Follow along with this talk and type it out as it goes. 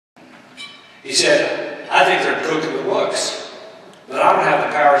He said, I think they're cooking the books, but I don't have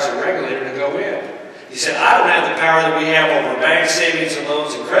the power as a regulator to go in. He said, I don't have the power that we have over bank savings and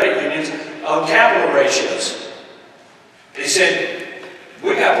loans and credit unions on capital ratios. He said,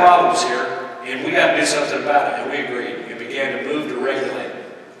 we got problems here, and we got to do something about it. And we agreed. We began to move to regulate.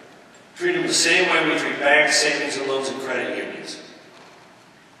 Treat them the same way we treat banks, savings and loans, and credit unions.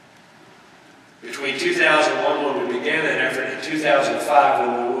 Between 2001, when we began that effort, and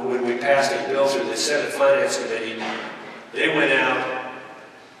 2005, when we passed a bill through the Senate Finance Committee, they went out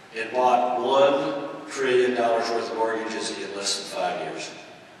and bought $1 trillion worth of mortgages in less than 5 years.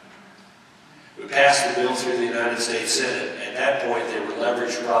 We passed the bill through the United States Senate. At that point, they were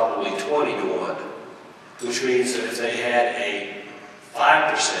leveraged probably 20 to 1, which means that if they had a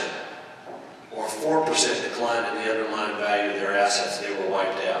 5% or 4% decline in the underlying value of their assets, they were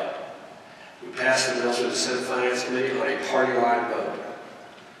wiped out. We passed the bill through the Senate Finance Committee on a party line vote.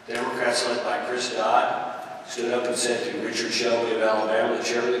 Democrats led by Chris Dodd stood up and said to Richard Shelby of Alabama, the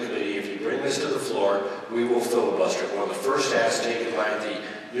chairman of the committee, if you bring this to the floor, we will filibuster. One of the first acts taken by the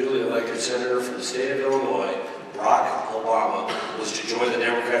newly elected senator from the state of Illinois, Barack Obama, was to join the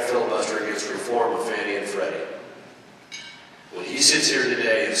Democrat filibuster against reform of Fannie and Freddie. When he sits here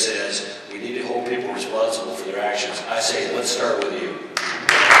today and says we need to hold people responsible for their actions, I say let's start with you.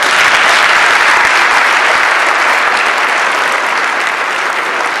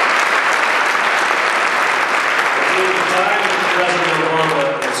 Between the time that President Obama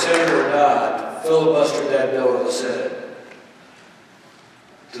and Senator Dodd filibustered that bill in the Senate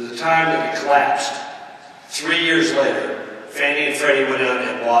to the time that it collapsed, 3 years later, Fannie and Freddie went out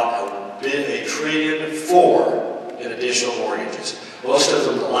and bought $1.4 trillion in additional mortgages. Most of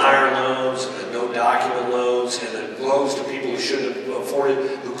them liar loans, and no document loans, and the loans to people who shouldn't have afforded,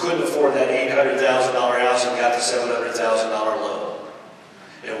 who couldn't afford that $800,000 house and got the $700,000 loan.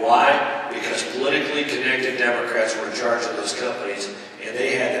 And why? Because politically connected Democrats were in charge of those companies, and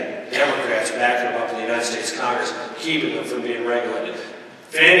they had the Democrats backing them up in the United States Congress, keeping them from being regulated.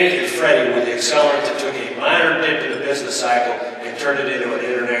 Fannie and Freddie were the accelerant that took a minor dip in the business cycle and turned it into an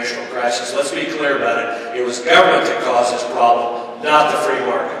international crisis. Let's be clear about it. It was government that caused this problem, not the free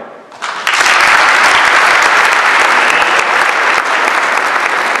market.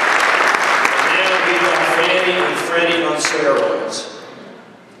 And now we got Fannie and Freddie on steroids.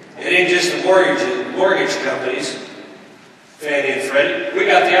 It ain't just the mortgage companies, Fannie and Freddie. We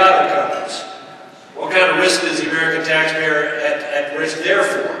got the auto companies. What kind of risk is the American taxpayer at risk there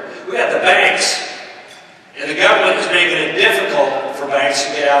for? We got the banks. And the government is making it difficult for banks to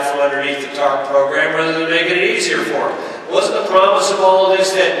get out from underneath the TARP program rather than making it easier for them. Wasn't the promise of all of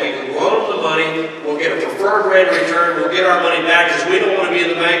this that we can loan them the money, we'll get a preferred rate of return, we'll get our money back because we don't want to be in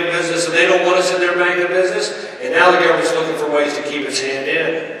the banking business and they don't want us in their banking business? And now the government's looking for ways to keep its hand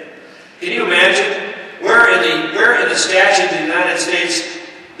in. Can you imagine? Where in the statute of the United States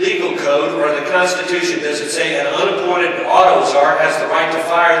legal code or the Constitution does it say an unappointed auto czar has the right to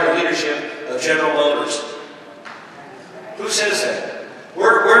fire the leadership of General Motors? Who says that?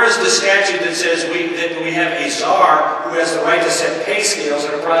 Where is the statute that says that we have a czar who has the right to set pay scales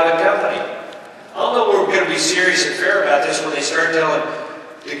in a private company? I don't know we're going to be serious and fair about this when they start telling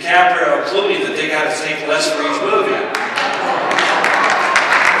DiCaprio and Clooney that they got to take less for each movie.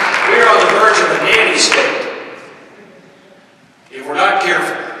 We're on the verge of a nanny state. If we're not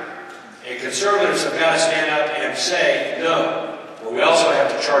careful, and conservatives have got to stand up and say no, but we also have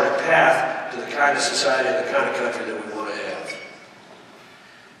to chart a path to the kind of society and the kind of country that we want to have.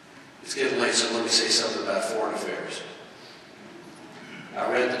 It's getting late, so let me say something about foreign affairs. I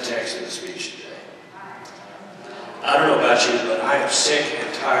read the text of the speech today. I don't know about you, but I am sick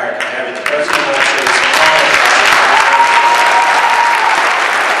and tired of having the President of the United States apologize.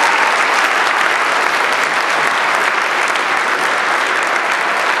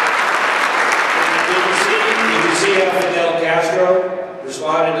 Fidel Castro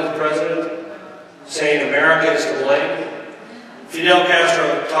responded to the president saying America is to blame. Fidel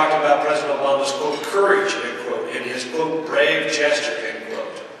Castro talked about President Obama's, quote, courage, end quote, and his, quote, brave gesture, end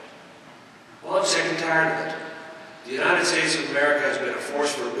quote. Well, I'm sick and tired of it. The United States of America has been a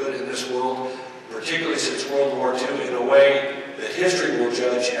force for good in this world, particularly since World War II, in a way that history will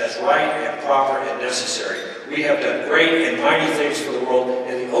judge as right and proper and necessary. We have done great and mighty things for the world,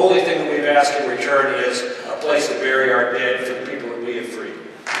 and the only thing that we've asked in return is a place to bury our dead for the people that we have freed.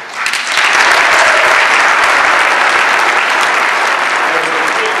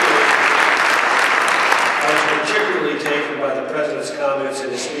 I was particularly taken by the President's comments in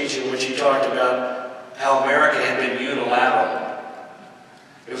his speech in which he talked about how America had been unilateral.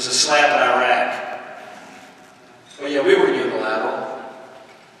 It was a slap at Iraq. Well, yeah, we were unilateral.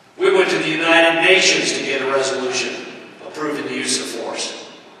 We went to the United United Nations to get a resolution approving the use of force.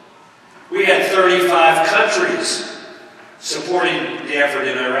 We had 35 countries supporting the effort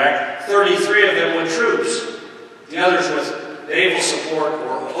in Iraq, 33 of them with troops, the others with naval support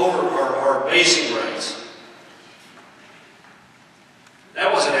or basing rights.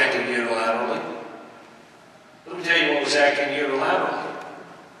 That wasn't acting unilaterally. Let me tell you what was acting unilaterally.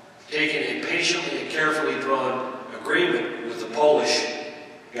 Taking a patiently and carefully drawn agreement with the Polish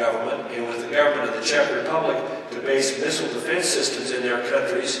government and with the government of the Czech Republic to base missile defense systems in their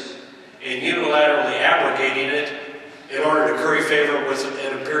countries and unilaterally abrogating it in order to curry favor with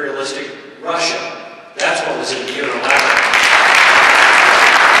an imperialistic Russia. That's what was in unilateral.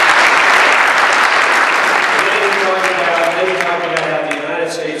 They talk about how the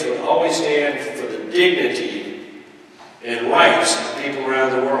United States would always stand for the dignity and rights of people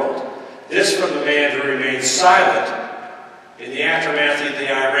around the world. This from the man who remained silent in the aftermath of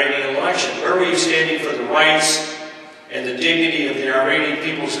the Iranian election. Where were you standing for the rights and the dignity of the Iranian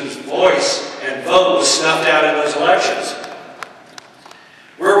peoples whose voice and vote was snuffed out in those elections?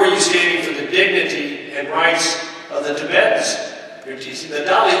 Where were you standing for the dignity and rights of the Tibetans? The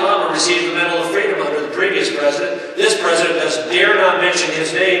Dalai Lama received the Medal of Freedom under the previous president. This president does dare not mention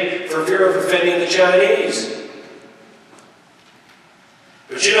his name for fear of offending the Chinese.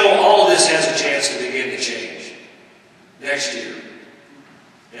 But you know, all of this has a chance to begin to change next year.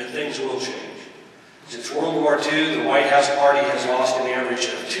 And things will change. Since World War II, the White House party has lost an average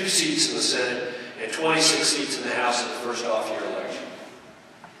of 2 seats in the Senate and 26 seats in the House in the first off-year election.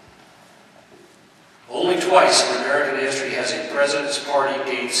 Only twice in American history has a president's party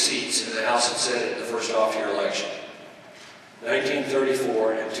gained seats in the House and Senate in the first off-year election.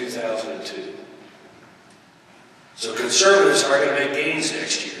 1934 and 2002. So conservatives are going to make gains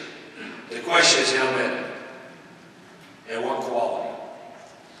next year. The question is how many and what quality.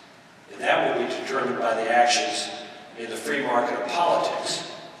 And that will be determined by the actions in the free market of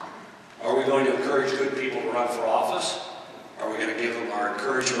politics. Are we going to encourage good people to run for office? Are we going to give them our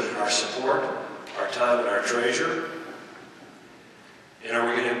encouragement and our support, our time and our treasure? And are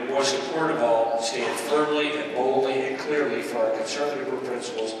we going to, most important of all, stand firmly and boldly and clearly for our conservative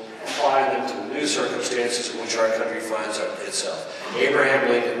principles, apply them to the new circumstances in which our country finds itself? Abraham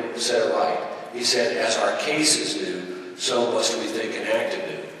Lincoln said it right. He said, as our case is new, so must we think and act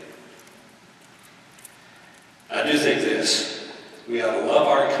anew. I do think this. We ought to love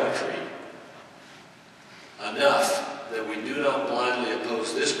our country enough that we do not blindly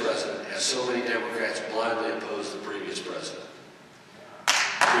oppose this president as so many Democrats blindly oppose the previous president.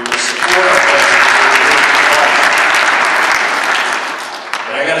 We must support our president.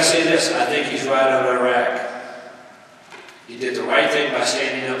 And I got to say this, I think he's right on Iraq. He did the right thing by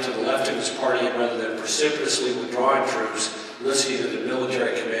standing up to the left of his party and rather than precipitously withdrawing troops, listening to the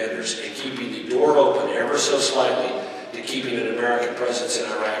military commanders and keeping the door open ever so slightly to keeping an American presence in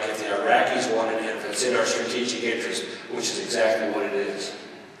Iraq if the Iraqis want it and if it's in our strategic interest, which is exactly what it is.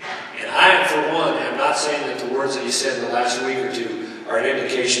 And I, for one, am not saying that the words that he said in the last week or two are an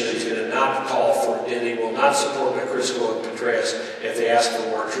indication that he's going to not call for, and he will not support McChrystal and Petraeus if they ask for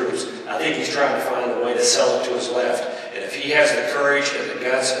more troops. I think he's trying to find a way to sell it to his left. And if he has the courage and the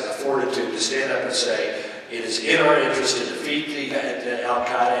guts and the fortitude to stand up and say, it is in our interest to defeat the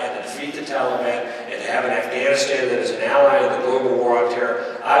Al-Qaeda and to defeat the Taliban and to have an Afghanistan that is an ally in the global war on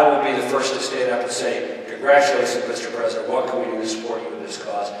terror, I will be the first to stand up and say, congratulations, Mr. President, what can we do to support you in this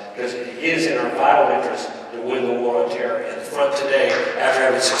cause? Because it is in our vital interest to win the war on terror. And the front today, after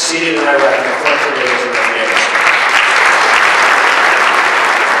having succeeded in Iraq, the front today is in Afghanistan.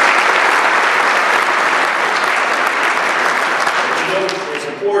 But you know, it's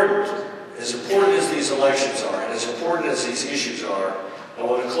important. As important as these elections are, and as important as these issues are, I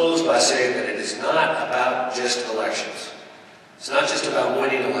want to close by saying that it is not about just elections. It's not just about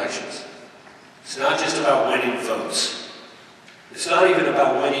winning elections. It's not just about winning votes. It's not even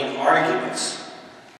about winning arguments.